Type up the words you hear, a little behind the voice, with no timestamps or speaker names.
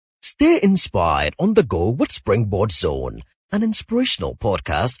Stay inspired on the go with Springboard Zone, an inspirational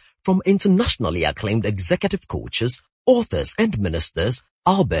podcast from internationally acclaimed executive coaches, authors and ministers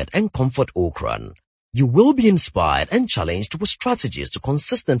Albert and Comfort Okran. You will be inspired and challenged with strategies to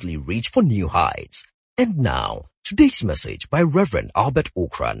consistently reach for new heights. And now, today's message by Reverend Albert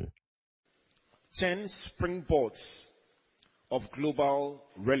Okran. 10 springboards of global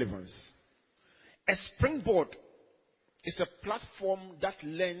relevance. A springboard is a platform that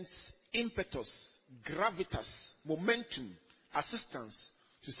lends impetus, gravitas, momentum, assistance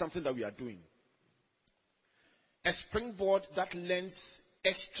to something that we are doing. A springboard that lends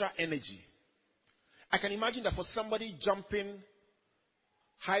extra energy. I can imagine that for somebody jumping,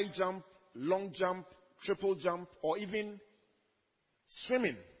 high jump, long jump, triple jump, or even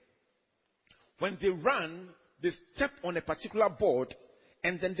swimming, when they run, they step on a particular board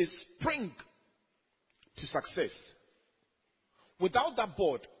and then they spring to success. Without that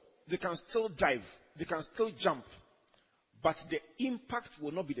board, they can still dive, they can still jump, but the impact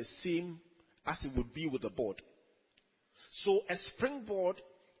will not be the same as it would be with the board. So a springboard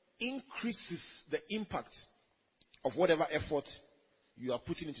increases the impact of whatever effort you are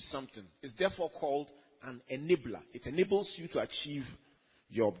putting into something. It's therefore called an enabler. It enables you to achieve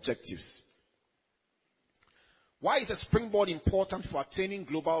your objectives. Why is a springboard important for attaining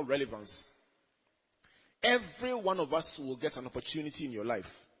global relevance? Every one of us will get an opportunity in your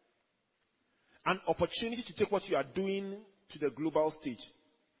life. An opportunity to take what you are doing to the global stage.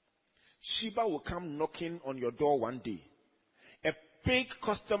 Sheba will come knocking on your door one day. A paid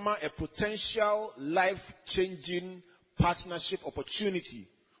customer, a potential life-changing partnership opportunity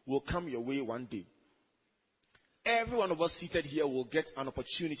will come your way one day. Every one of us seated here will get an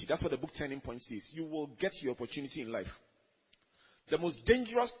opportunity. That's what the book Turning Point says. You will get your opportunity in life. The most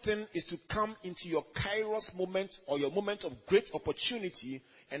dangerous thing is to come into your kairos moment or your moment of great opportunity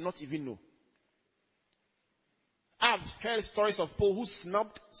and not even know. I've heard stories of people who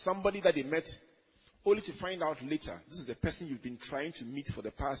snubbed somebody that they met only to find out later, this is the person you've been trying to meet for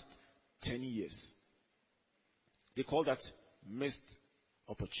the past 10 years. They call that missed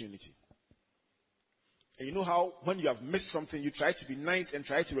opportunity. And you know how when you have missed something, you try to be nice and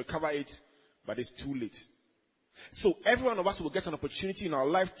try to recover it, but it's too late. So every one of us will get an opportunity in our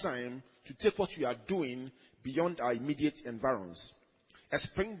lifetime to take what we are doing beyond our immediate environs. A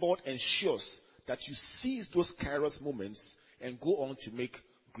springboard ensures that you seize those kairos moments and go on to make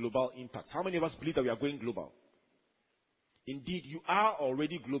global impact. How many of us believe that we are going global? Indeed, you are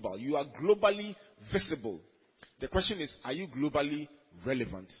already global. You are globally visible. The question is, are you globally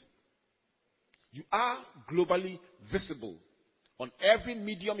relevant? You are globally visible. On every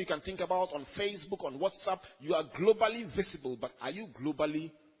medium you can think about, on Facebook, on WhatsApp, you are globally visible, but are you globally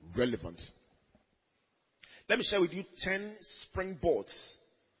relevant? Let me share with you 10 springboards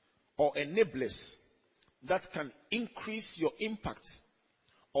or enablers that can increase your impact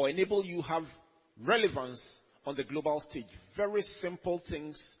or enable you have relevance on the global stage. Very simple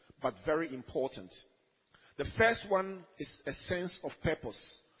things, but very important. The first one is a sense of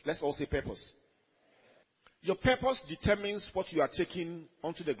purpose. Let's all say purpose. Your purpose determines what you are taking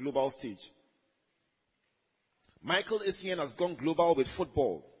onto the global stage. Michael Essien has gone global with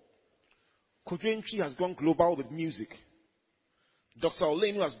football. Kojo has gone global with music. Dr.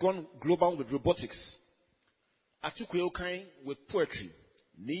 Olenu has gone global with robotics. Atukwe Okai with poetry.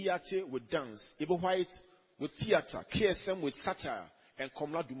 Niyate with dance. Ibo White with theater. KSM with satire. And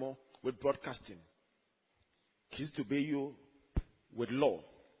Komla Dumont with broadcasting. Kizito Beyo with law.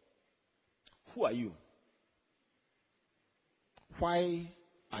 Who are you? Why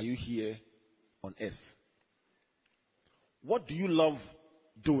are you here on earth? What do you love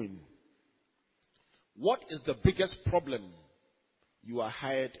doing? What is the biggest problem you are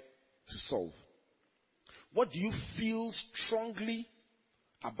hired to solve? What do you feel strongly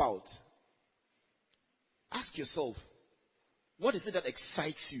about? Ask yourself, what is it that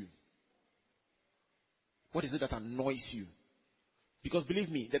excites you? What is it that annoys you? Because believe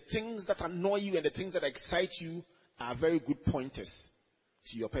me, the things that annoy you and the things that excite you are very good pointers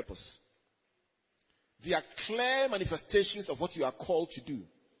to your purpose. They are clear manifestations of what you are called to do.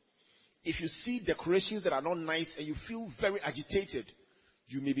 If you see decorations that are not nice and you feel very agitated,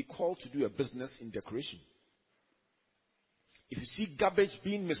 you may be called to do a business in decoration. If you see garbage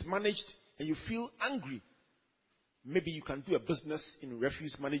being mismanaged and you feel angry, maybe you can do a business in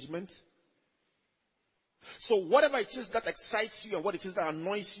refuse management. So whatever it is that excites you and what it is that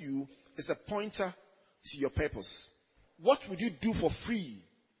annoys you is a pointer to your purpose. What would you do for free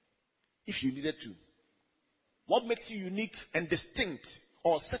if you needed to? What makes you unique and distinct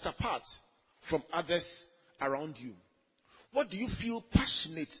or set apart from others around you? What do you feel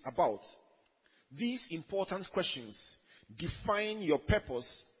passionate about? These important questions define your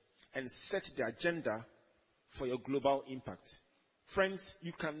purpose and set the agenda for your global impact. Friends,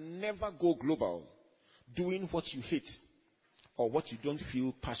 you can never go global doing what you hate or what you don't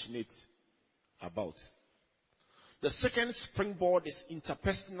feel passionate about. The second springboard is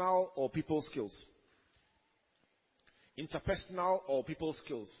interpersonal or people skills. Interpersonal or people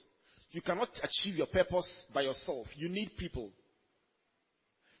skills. You cannot achieve your purpose by yourself. You need people.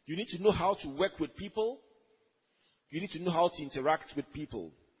 You need to know how to work with people. You need to know how to interact with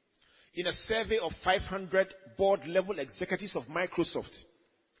people. In a survey of 500 board-level executives of Microsoft,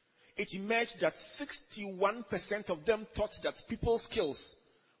 it emerged that 61% of them thought that people skills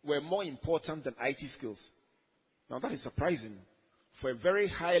were more important than IT skills. Now that is surprising for a very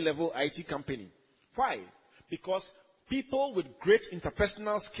high-level IT company. Why? Because people with great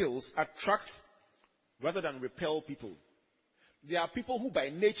interpersonal skills attract rather than repel people. There are people who by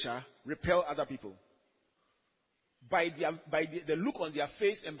nature repel other people. By the look on their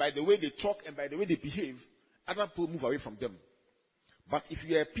face and by the way they talk and by the way they behave, other people move away from them. But if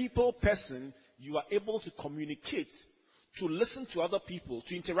you're a people person, you are able to communicate, to listen to other people,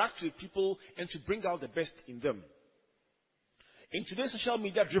 to interact with people, and to bring out the best in them. In today's social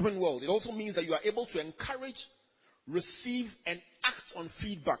media driven world, it also means that you are able to encourage, receive, and act on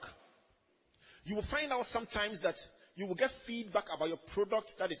feedback. You will find out sometimes that you will get feedback about your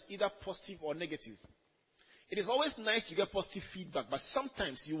product that is either positive or negative. It is always nice to get positive feedback, but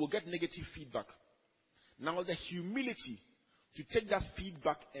sometimes you will get negative feedback. Now, the humility to take that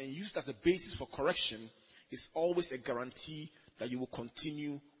feedback and use it as a basis for correction is always a guarantee that you will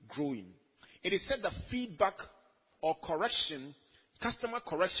continue growing. It is said that feedback or correction, customer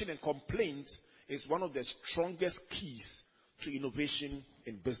correction and complaints is one of the strongest keys to innovation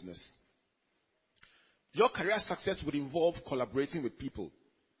in business. Your career success would involve collaborating with people,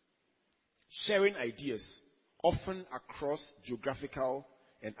 sharing ideas, often across geographical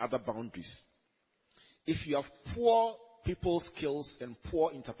and other boundaries. If you have poor people skills and poor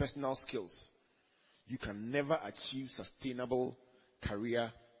interpersonal skills, you can never achieve sustainable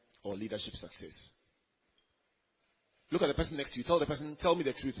career or leadership success. Look at the person next to you. Tell the person, tell me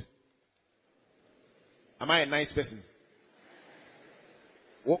the truth. Am I a nice person?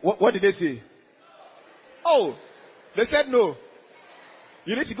 What did they say? Oh, they said no.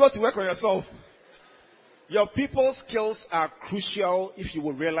 You need to go to work on yourself. Your people skills are crucial if you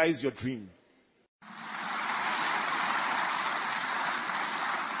will realize your dream.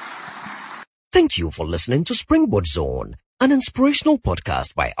 Thank you for listening to Springboard Zone, an inspirational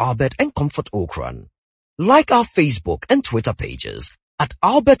podcast by Albert and Comfort Okran. Like our Facebook and Twitter pages at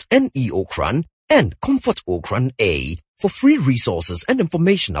Albert N.E. Okran and Comfort Okran A for free resources and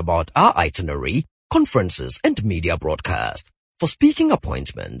information about our itinerary, conferences, and media broadcast. For speaking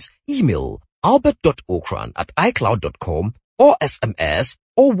appointments, email albert.okran@icloud.com or SMS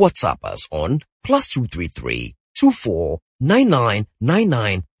or WhatsApp us on +233 24 99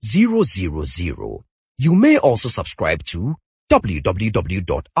 99 000. You may also subscribe to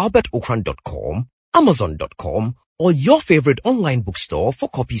www.albertokran.com, Amazon.com, or your favorite online bookstore for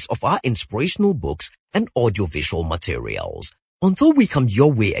copies of our inspirational books and audiovisual materials. Until we come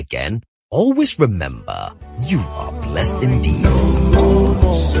your way again, always remember, you are blessed indeed.